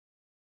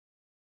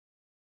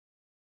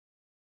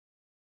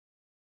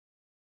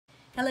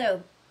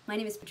Hello, my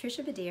name is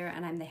Patricia Badir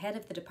and I'm the head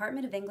of the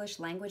Department of English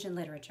Language and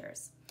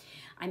Literatures.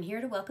 I'm here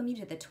to welcome you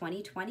to the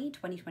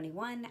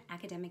 2020-2021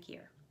 academic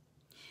year.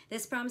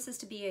 This promises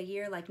to be a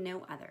year like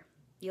no other.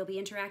 You'll be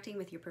interacting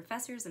with your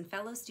professors and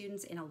fellow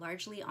students in a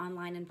largely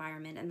online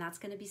environment, and that's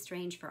going to be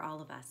strange for all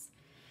of us.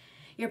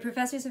 Your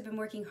professors have been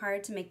working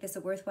hard to make this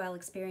a worthwhile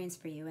experience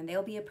for you, and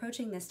they'll be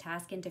approaching this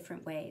task in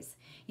different ways.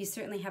 You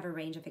certainly have a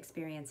range of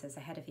experiences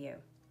ahead of you.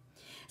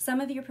 Some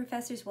of your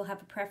professors will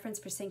have a preference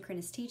for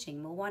synchronous teaching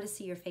and will want to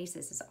see your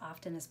faces as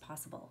often as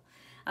possible.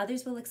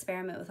 Others will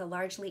experiment with a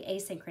largely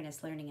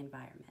asynchronous learning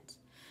environment.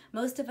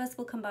 Most of us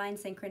will combine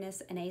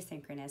synchronous and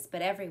asynchronous,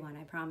 but everyone,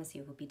 I promise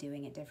you, will be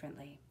doing it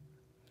differently.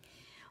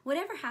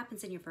 Whatever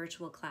happens in your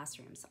virtual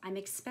classrooms, I'm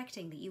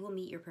expecting that you will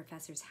meet your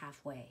professors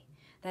halfway.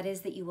 That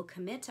is, that you will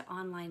commit to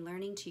online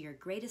learning to your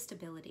greatest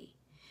ability,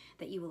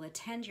 that you will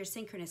attend your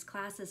synchronous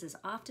classes as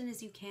often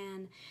as you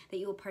can, that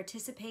you will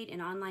participate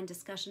in online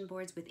discussion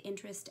boards with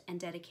interest and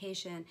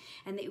dedication,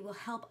 and that you will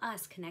help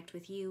us connect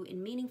with you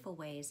in meaningful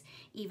ways,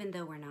 even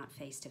though we're not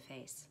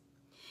face-to-face.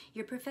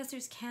 Your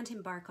professors can't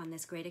embark on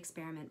this great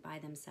experiment by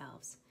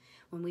themselves.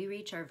 When we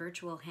reach our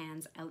virtual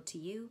hands out to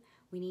you,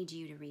 we need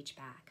you to reach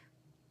back.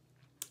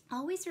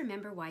 Always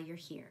remember why you're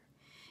here.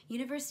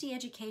 University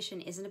education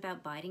isn't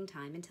about biding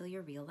time until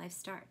your real life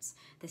starts.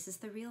 This is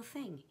the real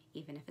thing,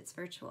 even if it's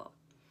virtual.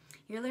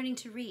 You're learning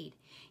to read.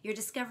 You're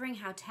discovering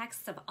how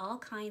texts of all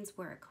kinds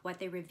work, what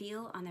they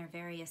reveal on their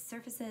various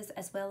surfaces,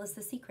 as well as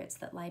the secrets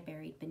that lie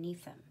buried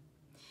beneath them.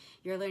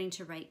 You're learning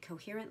to write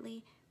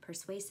coherently,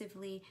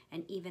 persuasively,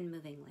 and even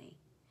movingly.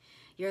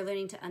 You're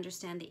learning to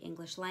understand the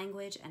English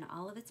language and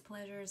all of its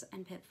pleasures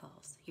and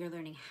pitfalls. You're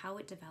learning how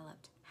it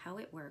developed, how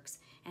it works,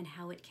 and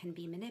how it can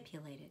be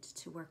manipulated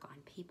to work on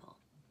people.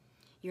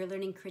 You're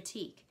learning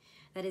critique.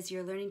 That is,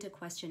 you're learning to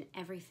question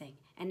everything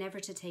and never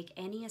to take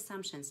any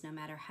assumptions, no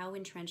matter how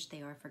entrenched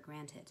they are, for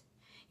granted.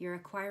 You're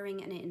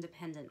acquiring an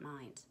independent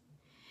mind.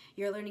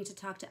 You're learning to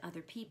talk to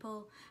other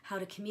people, how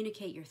to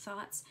communicate your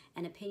thoughts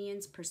and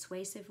opinions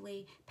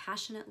persuasively,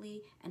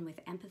 passionately, and with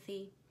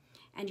empathy.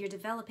 And you're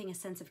developing a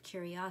sense of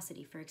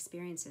curiosity for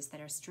experiences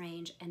that are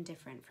strange and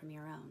different from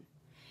your own.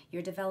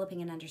 You're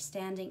developing an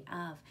understanding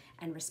of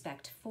and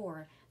respect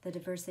for the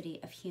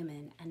diversity of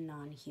human and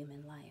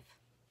non-human life.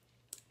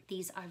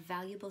 These are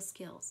valuable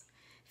skills.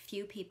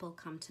 Few people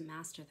come to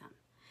master them.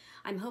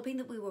 I'm hoping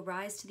that we will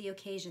rise to the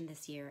occasion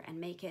this year and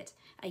make it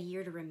a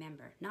year to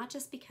remember, not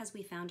just because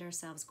we found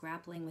ourselves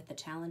grappling with the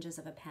challenges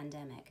of a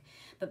pandemic,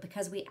 but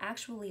because we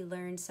actually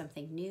learned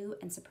something new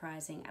and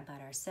surprising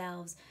about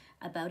ourselves,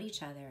 about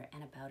each other,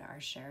 and about our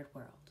shared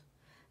world.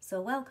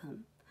 So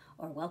welcome,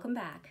 or welcome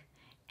back,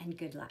 and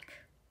good luck.